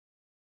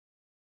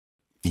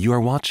You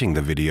are watching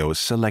the video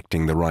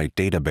Selecting the Right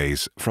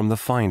Database from the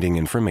Finding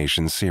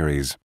Information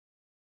series.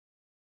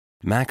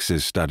 Max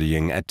is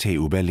studying at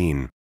TU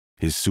Berlin.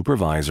 His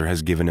supervisor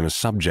has given him a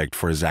subject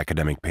for his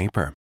academic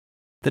paper.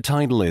 The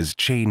title is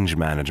Change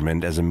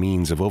Management as a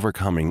Means of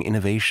Overcoming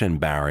Innovation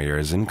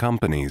Barriers in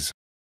Companies.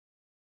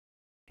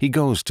 He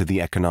goes to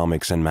the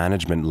Economics and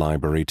Management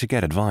Library to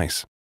get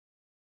advice.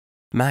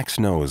 Max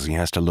knows he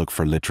has to look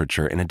for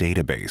literature in a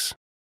database,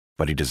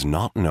 but he does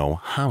not know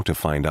how to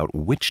find out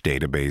which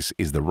database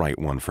is the right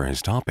one for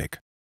his topic.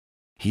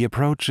 He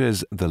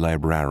approaches the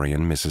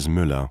librarian, Mrs.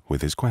 Müller,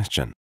 with his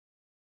question.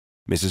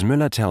 Mrs.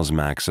 Müller tells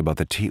Max about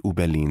the TU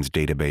Berlin's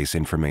database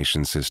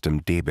information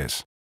system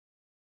DBIS.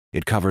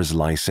 It covers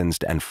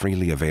licensed and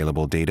freely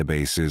available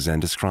databases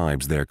and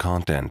describes their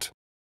content.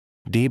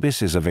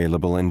 DBIS is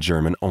available in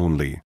German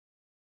only.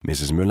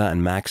 Mrs. Müller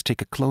and Max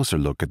take a closer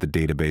look at the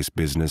database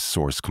Business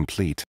Source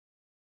Complete.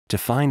 To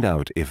find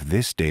out if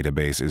this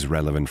database is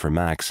relevant for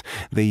Max,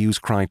 they use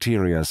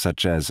criteria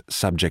such as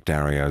subject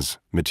areas,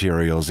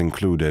 materials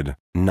included,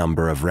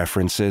 number of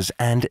references,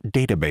 and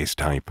database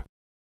type.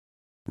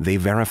 They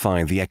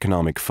verify the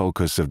economic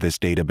focus of this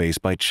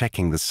database by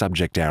checking the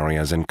subject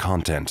areas and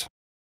content.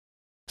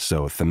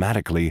 So,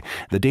 thematically,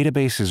 the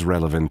database is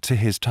relevant to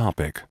his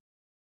topic.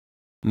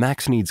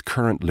 Max needs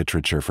current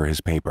literature for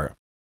his paper,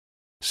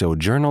 so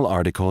journal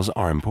articles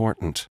are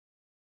important.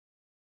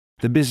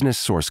 The Business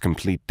Source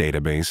Complete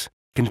database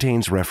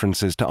contains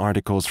references to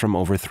articles from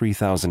over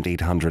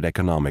 3,800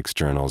 economics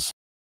journals.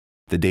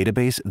 The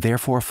database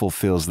therefore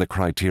fulfills the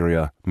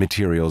criteria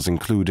materials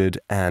included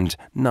and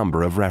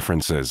number of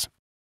references.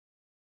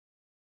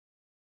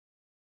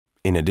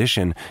 In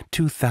addition,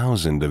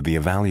 2,000 of the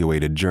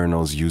evaluated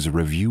journals use a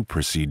review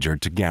procedure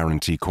to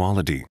guarantee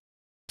quality,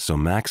 so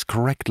Max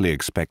correctly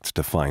expects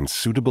to find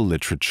suitable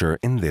literature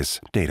in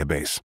this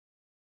database.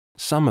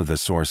 Some of the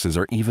sources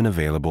are even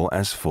available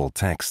as full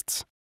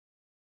texts.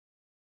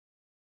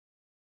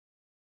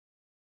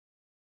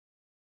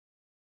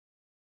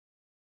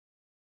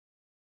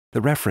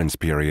 The reference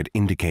period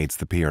indicates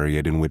the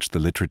period in which the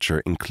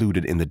literature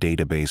included in the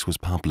database was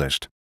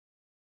published.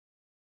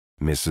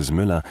 Mrs.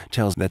 Müller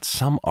tells that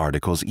some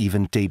articles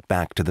even date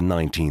back to the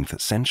 19th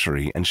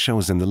century and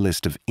shows in the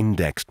list of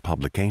indexed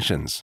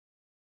publications.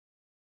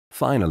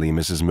 Finally,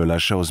 Mrs. Müller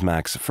shows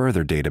Max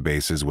further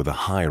databases with a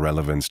high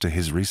relevance to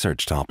his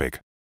research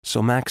topic.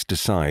 So Max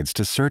decides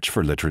to search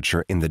for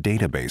literature in the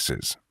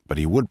databases, but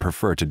he would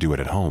prefer to do it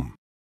at home.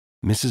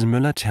 Mrs.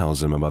 Müller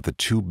tells him about the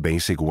two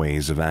basic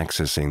ways of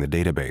accessing the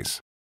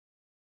database.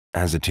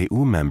 As a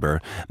TU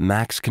member,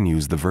 Max can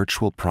use the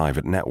Virtual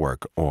Private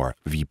Network, or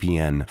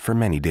VPN, for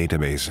many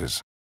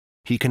databases.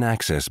 He can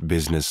access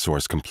Business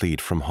Source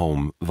Complete from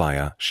home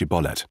via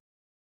Shibboleth.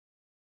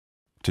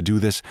 To do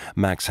this,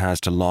 Max has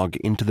to log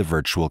into the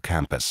virtual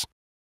campus.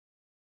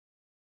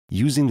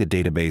 Using the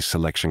database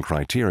selection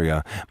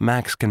criteria,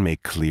 Max can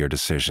make clear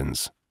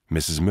decisions.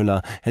 Mrs.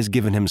 Müller has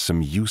given him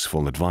some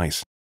useful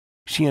advice.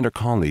 She and her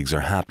colleagues are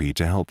happy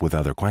to help with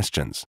other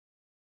questions,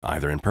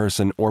 either in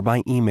person or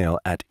by email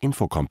at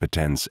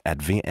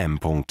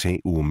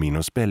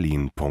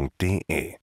infokompetenz@wm.tu-berlin.de.